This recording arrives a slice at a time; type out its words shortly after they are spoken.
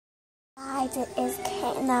Guys, it is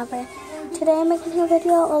Kitten Albert. Today I'm making a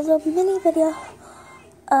video, a little mini video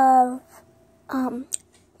of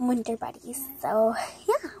winter buddies. So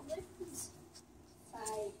yeah.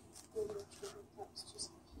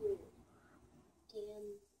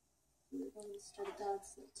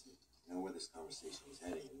 I know where this conversation is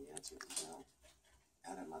heading, and the answer is no.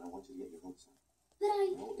 Adam, I don't want you to get your hopes up. But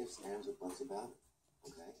No ifs, ands, or buts about it.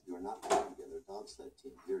 Okay? You are not playing together. Dog sled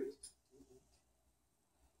team, period. it's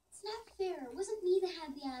not fair. It wasn't me that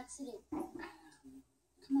had the accident.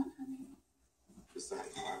 Come on, honey.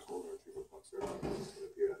 Besides, my golden retriever pups are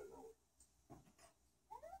it appeared out of nowhere.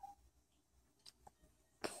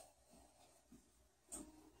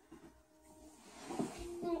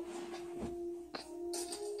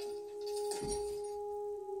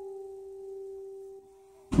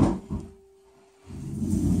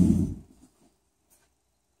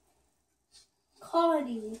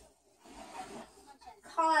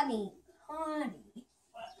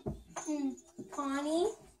 Connie,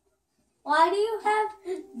 why do you have I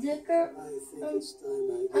think it's time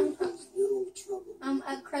I get this little trouble.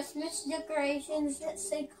 a Christmas decorations that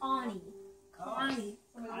say Connie? Connie.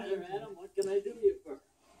 Hi there, Adam. What can I do you for?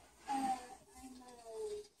 I'm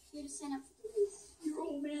here to sign up for the lease. Your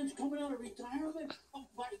old man's coming out of retirement? Oh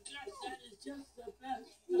my gosh, that is just the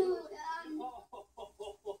best. No,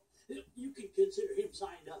 You can consider him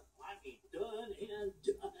signed up. I mean, done and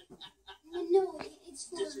done. no, it's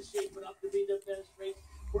for... This is shaping up to be the best race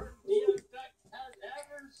Bert Duck has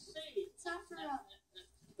ever seen. It's not for...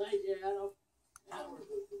 Thank you, Adam.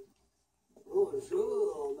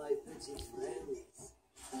 Bonjour, my pretty friends.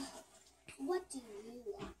 What do you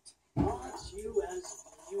want? Aren't you as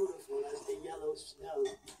beautiful as the yellow snow?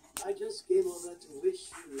 I just came over to wish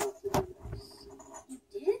you luck in the race. You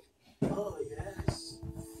did? Oh, yes.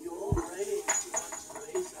 You're brave to want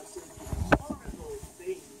to race after the horrible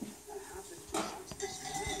thing that happened to us this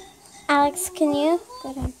morning. Alex, can you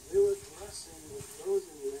go down? We were crossing the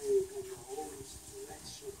frozen lake on the home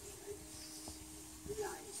stretch of the race. The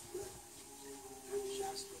ice broke, and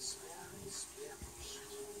just the sparrows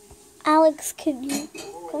splashed. Alex, could you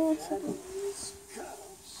go That inside? is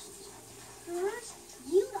cursed. First,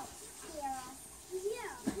 you don't scare us.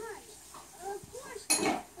 Yeah, right. Of course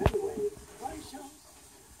not. Anyway, Marshall.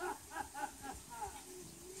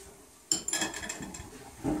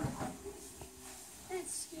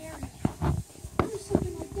 That's scary. What if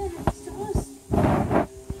something like that happens to us?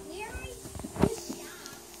 Scary? Yeah.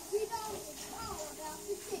 We don't know about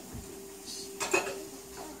the thing.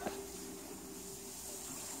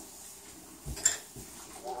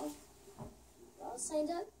 Well, we're all signed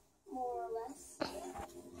up, more or less.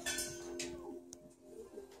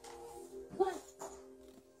 Come on.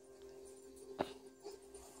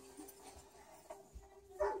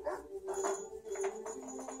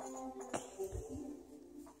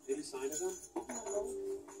 Did you sign to them? No.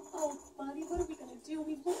 Oh, buddy, what are we gonna do?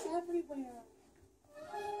 We look everywhere.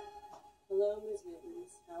 Hello, Miss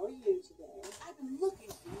Mittens. How are you today? I've been looking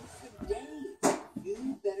for you for days.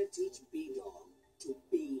 You better teach B-Dog to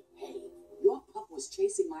behave. Your pup was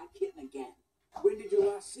chasing my kitten again. When did you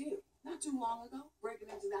last see him? Not too long ago, breaking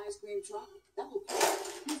into the ice cream truck. That little kid,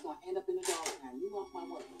 he's going to end up in the dog pound. You mark my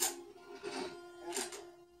word.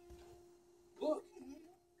 Look.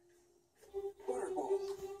 Butterball.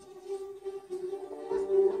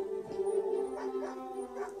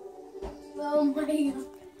 Oh my God.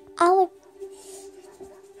 Alex,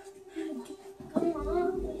 Come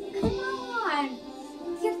on. Come on.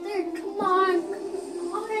 Get there. Come on.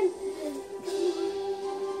 Come on.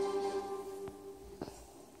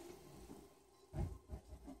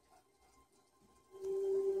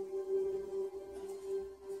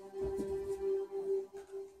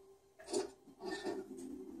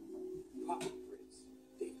 Puppy Prince.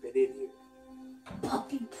 They've been in here.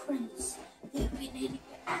 Puppy Prince. They've been in here.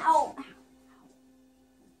 Ow.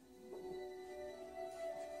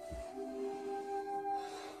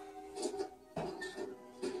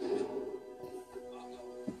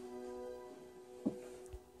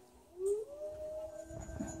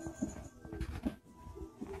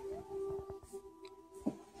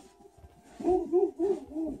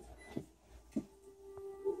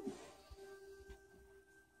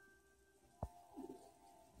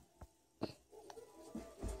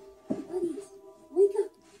 Buddies, wake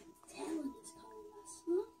up. Talon is calling us.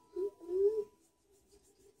 Huh?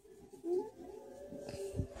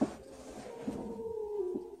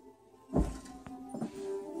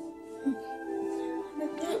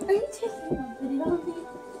 Are you taking a video of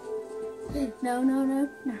me? No, no, no,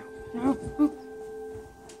 no, no.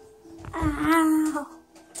 Ow.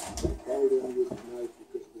 I called in with tonight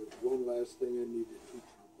because there's one last thing I need to teach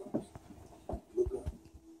you, Bugs.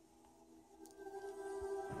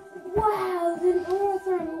 Wow, the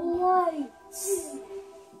northern lights.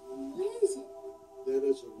 What is it? That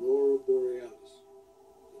is Aurora Borealis,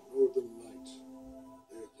 the northern lights.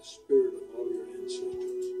 They're the spirit of all your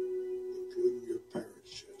ancestors, including your parents,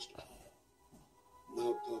 Chester.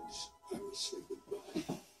 Now, pups, I must say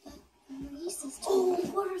goodbye. Reese's. Oh,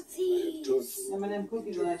 what are these? M&M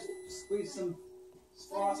cookies, and I squeeze some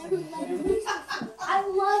frosting in there. I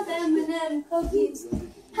love M&M cookies.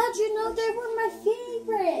 How'd you know they were my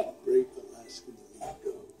favorite? Great Alaskan lead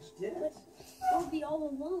dogs. Yeah. I'll be all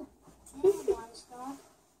alone. Yeah, livestock.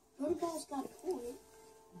 Protocol's got a point.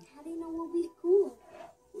 How do you know we'll be cool?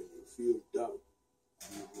 When you feel doubt,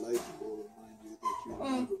 your life will remind you that you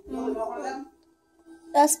You really want one of them?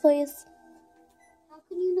 Yes, please. How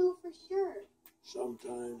can you know for sure?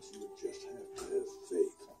 sometimes you just have to have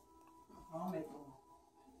faith. I'll make one.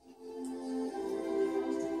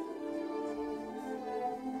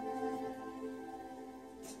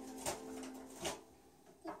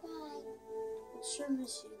 Goodbye. I'll sure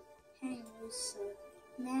miss you. Hang loose,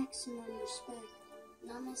 sir. Maximum respect.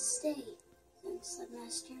 Namaste. Thanks,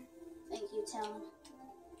 Master. Thank you, Talon.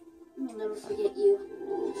 I'll never forget you.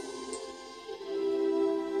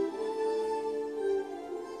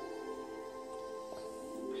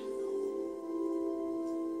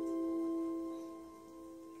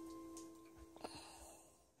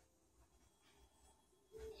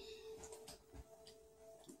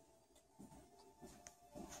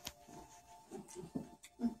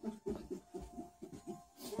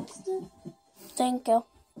 Thank you.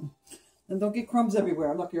 And don't get crumbs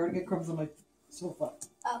everywhere. Look, you already get crumbs on my sofa.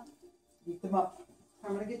 Oh. Eat them up.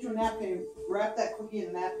 I'm going to get you a napkin. Wrap that cookie in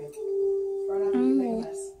a napkin. Try not to make a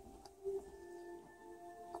mess.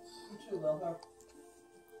 You too, Will.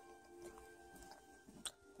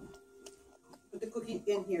 Put the cookie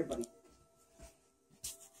in here, buddy.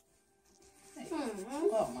 Hey.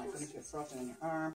 Oh my goodness, you're frothing on your arm.